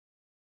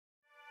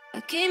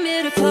Came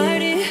here to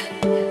party,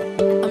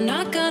 I'm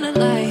not gonna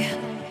lie.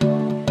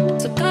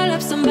 So call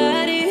up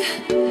somebody,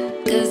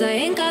 cause I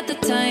ain't got the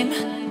time.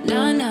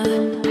 Nah, nah,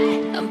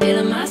 I'm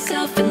feeling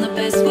myself in the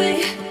best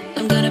way.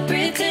 I'm gonna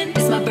pretend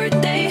it's my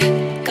birthday.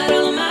 Got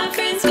all of my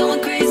friends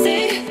going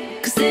crazy,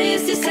 cause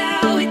this is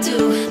how we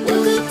do.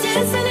 We'll go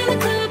dancing in the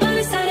club on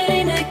a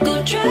Saturday night.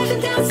 Go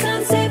driving down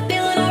Sunset,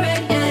 feeling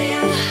alright, yeah,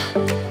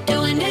 yeah.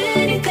 Doing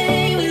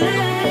anything we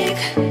like.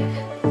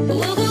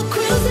 We'll go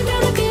cruising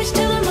down the beach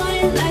till the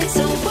morning light.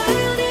 So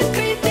wild and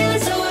free, feeling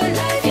so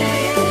alive, yeah,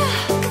 yeah.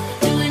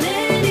 Doing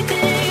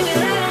anything we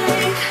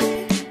like.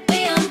 We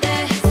on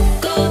that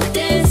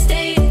golden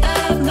state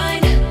of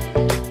mind.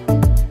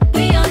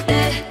 We on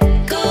that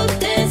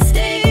golden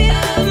state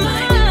of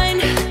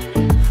mind.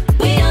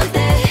 We on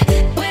that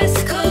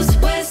West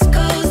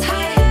Coast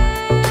high.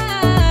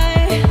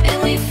 And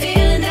we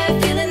feeling that,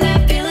 feeling that,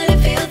 feeling it,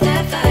 feel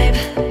that vibe.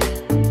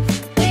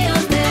 We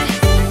on that.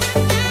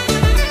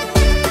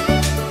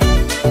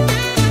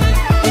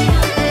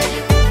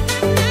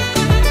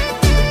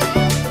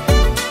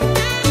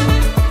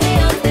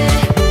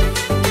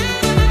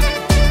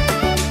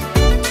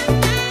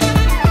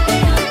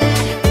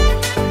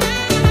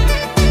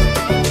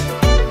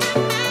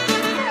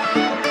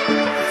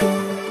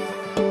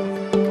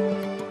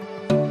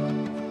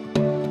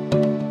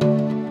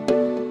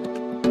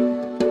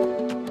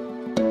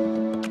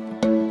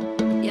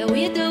 Yeah,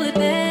 we do it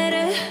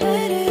better.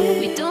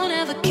 We don't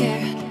ever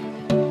care.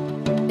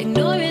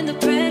 Ignoring the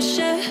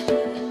pressure,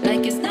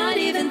 like it's not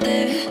even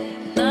there.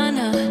 Nah,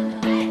 nah.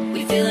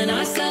 We feeling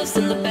ourselves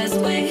in the best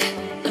way.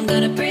 I'm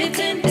gonna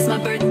pretend it's my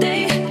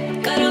birthday.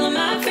 Got all of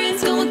my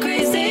friends going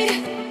crazy.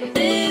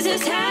 This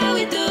is how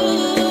we do.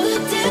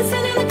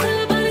 Dancing in the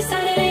club on a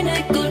Saturday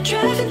night. Go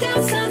driving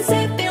down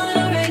Sunset, feeling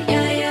alright,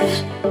 yeah, yeah.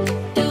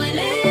 Doing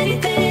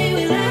anything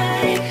we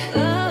like.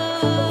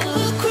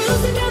 Oh,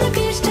 cruising down the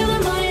beach till the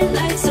morning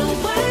light. So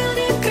wild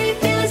and free,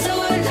 feeling so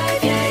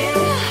alive, yeah,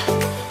 yeah.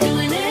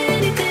 Doing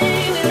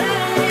anything we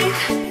like.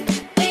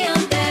 We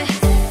on that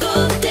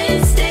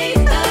golden state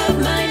of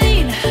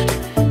mind.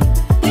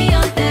 We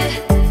on that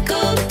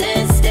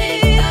golden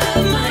state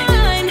of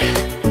mind.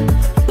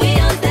 We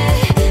on that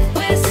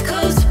West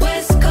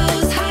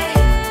Coast high.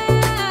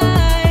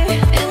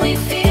 And we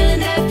feeling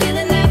that,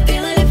 feeling that,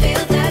 feeling it,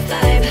 feel that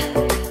vibe.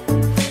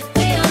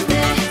 We on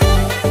that.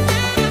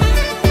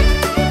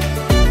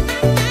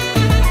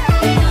 We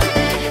on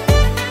that.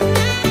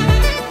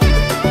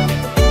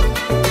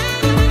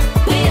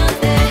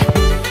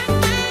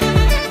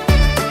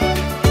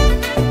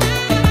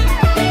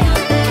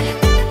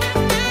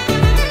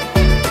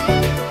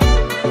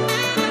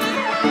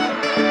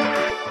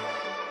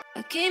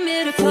 I came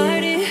here to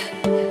party,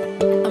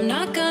 I'm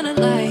not gonna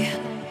lie.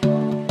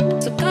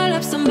 So call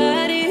up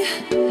somebody,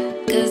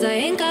 cause I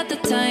ain't got the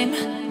time.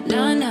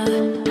 Nah, nah,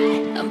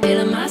 I'm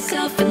feeling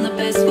myself in the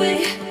best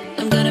way.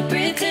 I'm gonna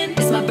pretend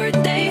it's my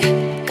birthday.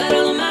 Got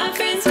all of my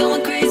friends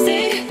going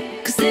crazy,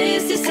 cause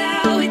this is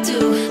how we do.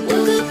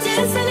 We'll go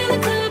dancing in the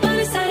club on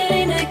a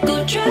Saturday night.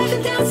 Go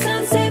driving down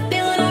Sunset,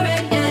 feeling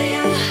alright, yeah,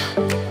 yeah.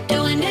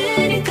 Doing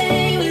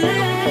anything we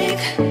like.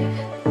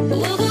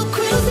 We'll go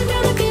cruising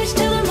down the beach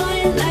till the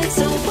morning light.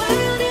 So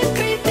wild and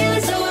free,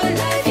 feeling so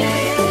alive, yeah,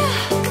 yeah.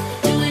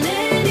 Doing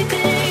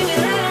anything we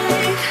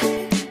like.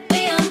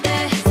 We on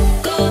that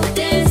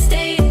golden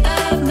state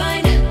of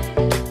mind.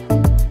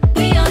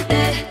 We on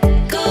that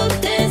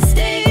golden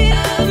state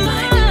of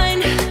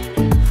mind.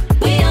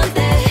 We on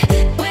that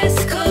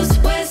West Coast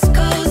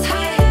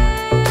high.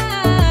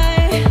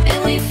 And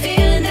we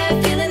feeling that,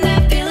 feeling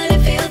that, feeling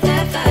it, feel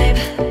that vibe.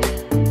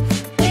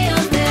 We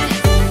on that.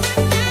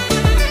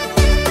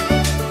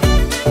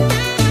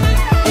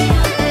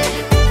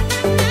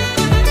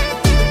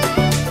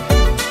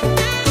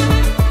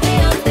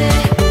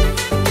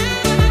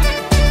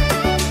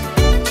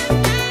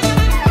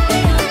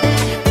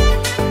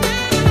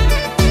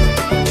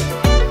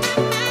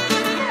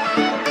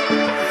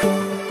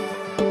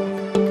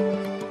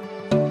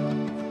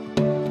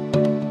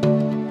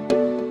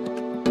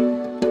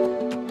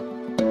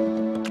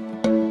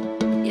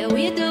 Yeah,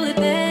 we do it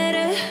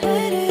better.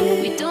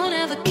 We don't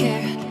ever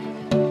care.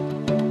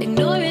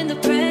 Ignoring the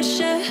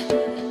pressure,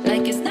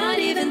 like it's not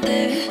even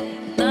there.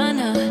 Nah,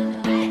 nah.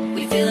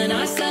 We feeling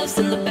ourselves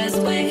in the best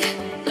way.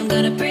 I'm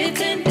gonna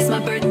pretend it's my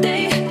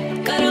birthday.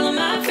 Got all of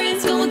my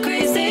friends going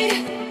crazy.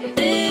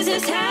 This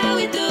is how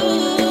we do.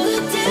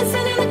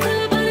 Dancing in the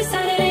club on a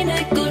Saturday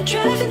night. Go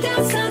driving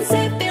down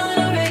Sunset, feeling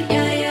alright,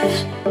 yeah, yeah.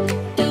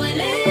 Doing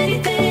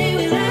anything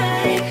we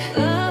like.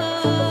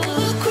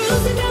 Oh,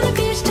 cruising down the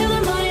beach till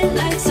the morning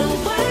light. So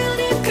wild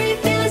and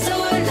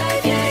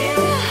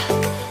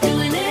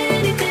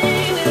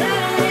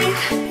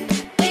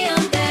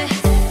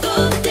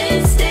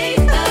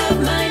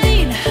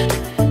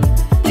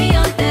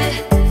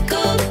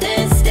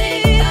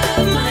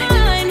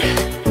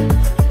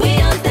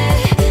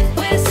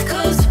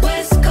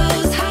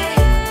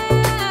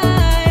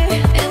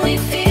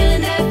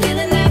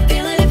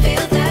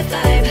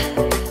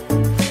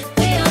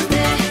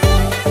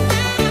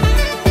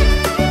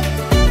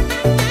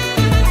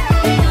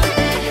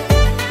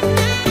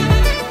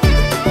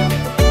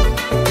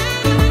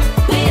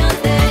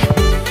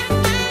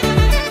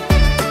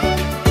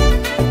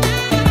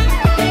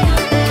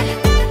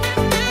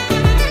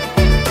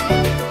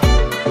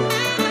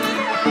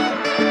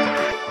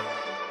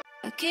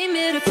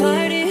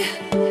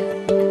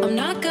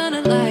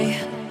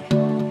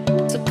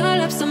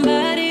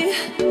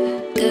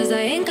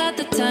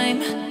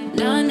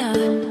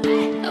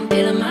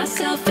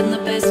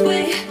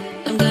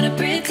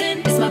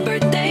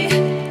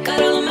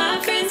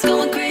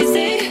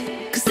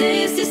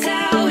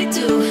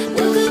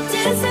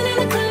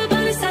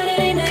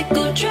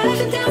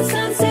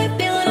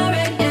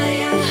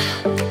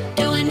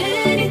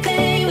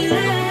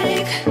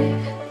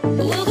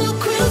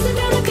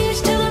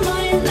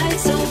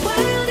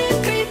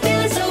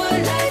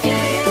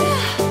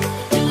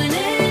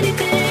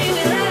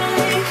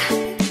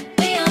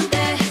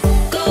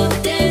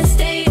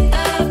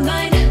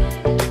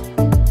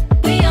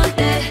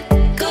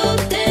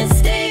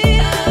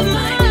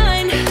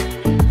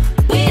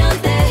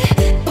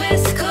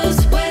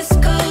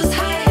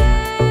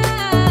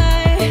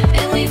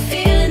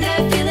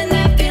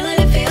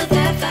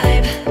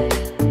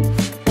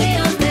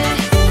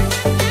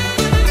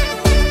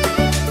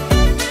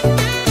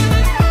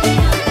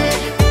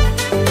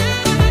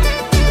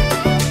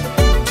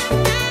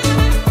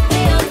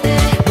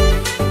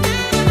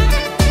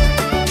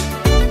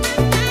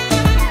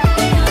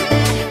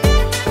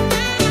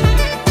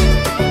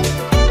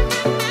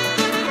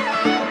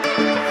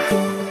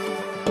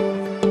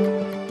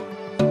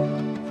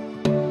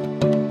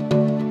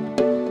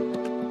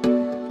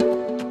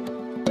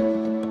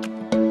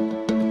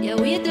Yeah,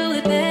 we do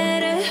it better.